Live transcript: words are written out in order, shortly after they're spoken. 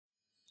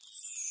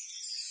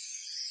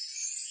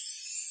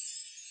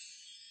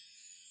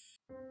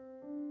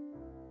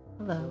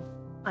Hello,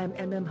 I'm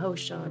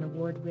Hosha, an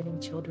award-winning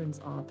children's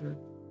author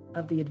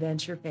of the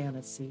adventure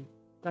fantasy,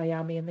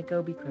 Dyami and the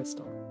Gobi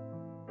Crystal.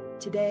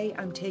 Today,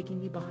 I'm taking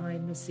you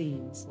behind the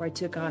scenes, where I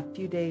took a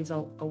few days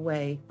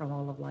away from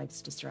all of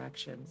life's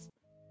distractions.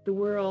 The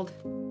world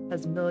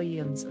has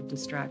millions of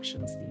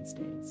distractions these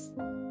days.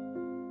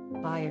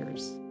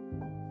 Fires,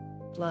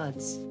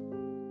 floods,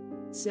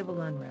 civil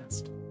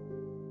unrest,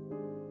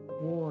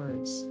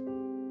 wars.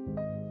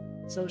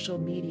 Social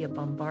media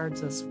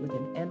bombards us with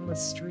an endless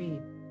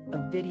stream of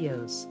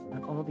videos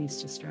on all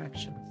these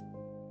distractions.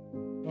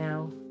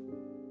 Now,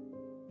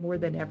 more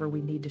than ever,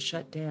 we need to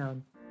shut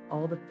down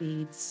all the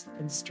feeds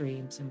and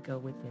streams and go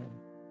within.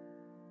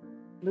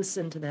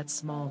 Listen to that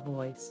small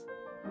voice.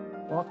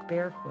 Walk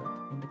barefoot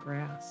in the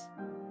grass.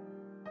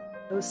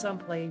 Go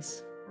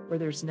someplace where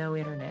there's no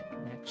internet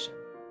connection.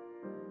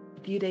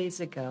 A few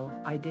days ago,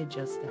 I did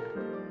just that.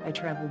 I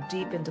traveled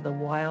deep into the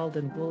wild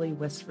and woolly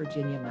West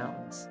Virginia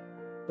mountains.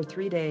 For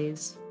 3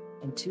 days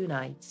and 2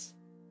 nights,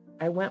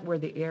 I went where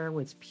the air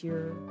was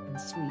pure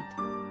and sweet.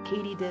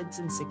 Katydids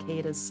and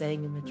cicadas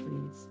sang in the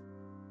trees.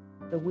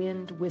 The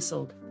wind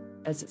whistled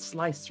as it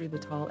sliced through the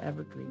tall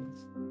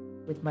evergreens.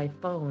 With my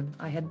phone,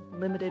 I had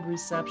limited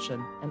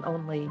reception and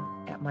only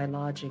at my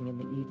lodging in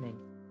the evening.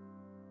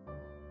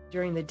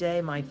 During the day,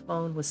 my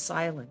phone was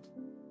silent.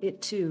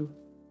 It, too,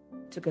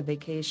 took a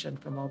vacation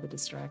from all the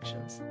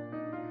distractions.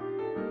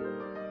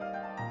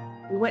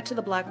 We went to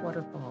the Black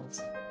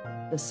Waterfalls.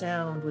 The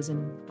sound was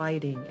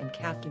inviting and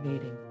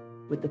captivating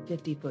with the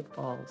 50-foot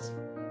falls.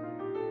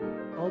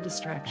 All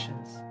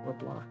distractions were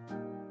blocked.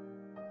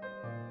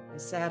 I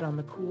sat on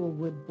the cool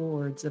wood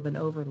boards of an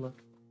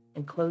overlook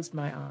and closed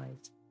my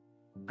eyes.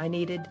 I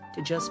needed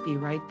to just be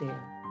right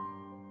there,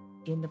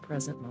 in the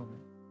present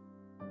moment.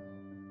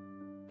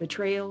 The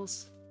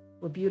trails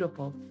were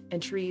beautiful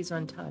and trees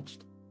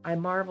untouched. I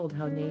marveled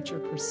how nature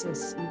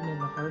persists even in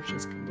the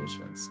harshest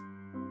conditions.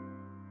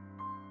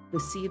 The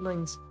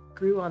seedlings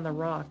grew on the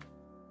rock,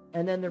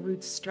 and then the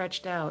roots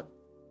stretched out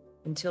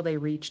until they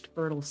reached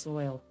fertile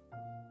soil.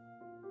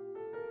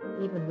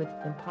 Even with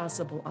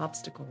impossible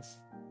obstacles,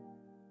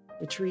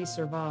 the trees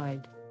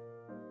survived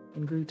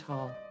and grew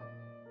tall.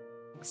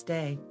 Next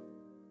day,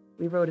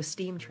 we rode a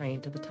steam train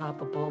to the top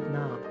of Bald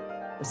Knob,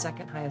 the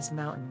second highest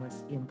mountain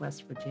in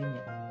West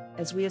Virginia.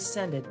 As we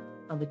ascended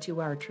on the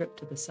 2-hour trip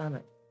to the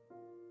summit,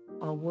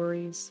 all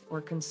worries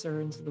or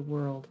concerns of the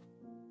world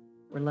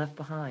were left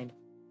behind.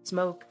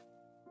 Smoke,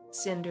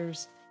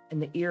 cinders,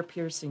 and the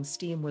ear-piercing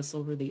steam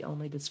whistle were the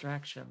only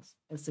distractions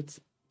as the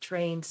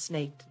train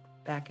snaked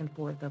back and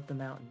forth up the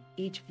mountain.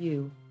 Each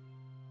view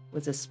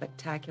was as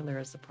spectacular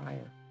as the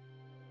prior.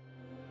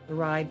 The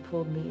ride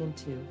pulled me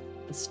into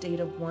a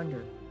state of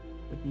wonder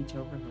with each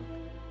overlook.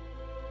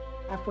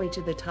 Halfway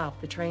to the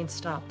top, the train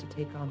stopped to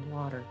take on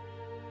water.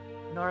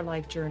 In our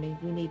life journey,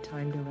 we need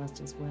time to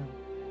rest as well.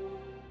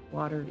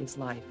 Water is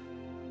life.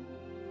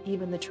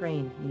 Even the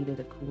train needed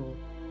a cool,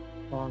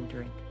 long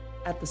drink.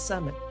 At the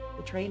summit,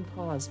 the train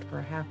paused for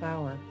a half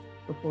hour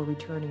before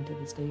returning to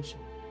the station.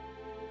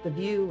 The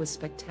view was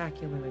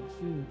spectacular and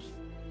huge.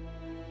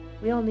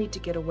 We all need to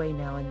get away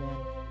now and then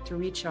to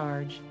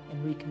recharge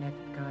and reconnect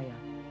with Gaia.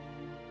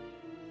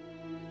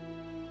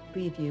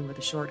 Leave you with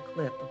a short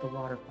clip of the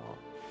waterfall.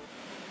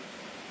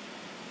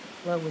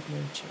 Flow with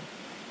nature.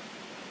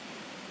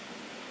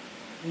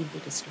 Leave the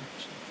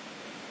distraction.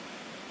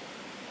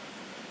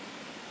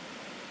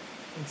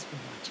 Thanks for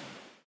watching.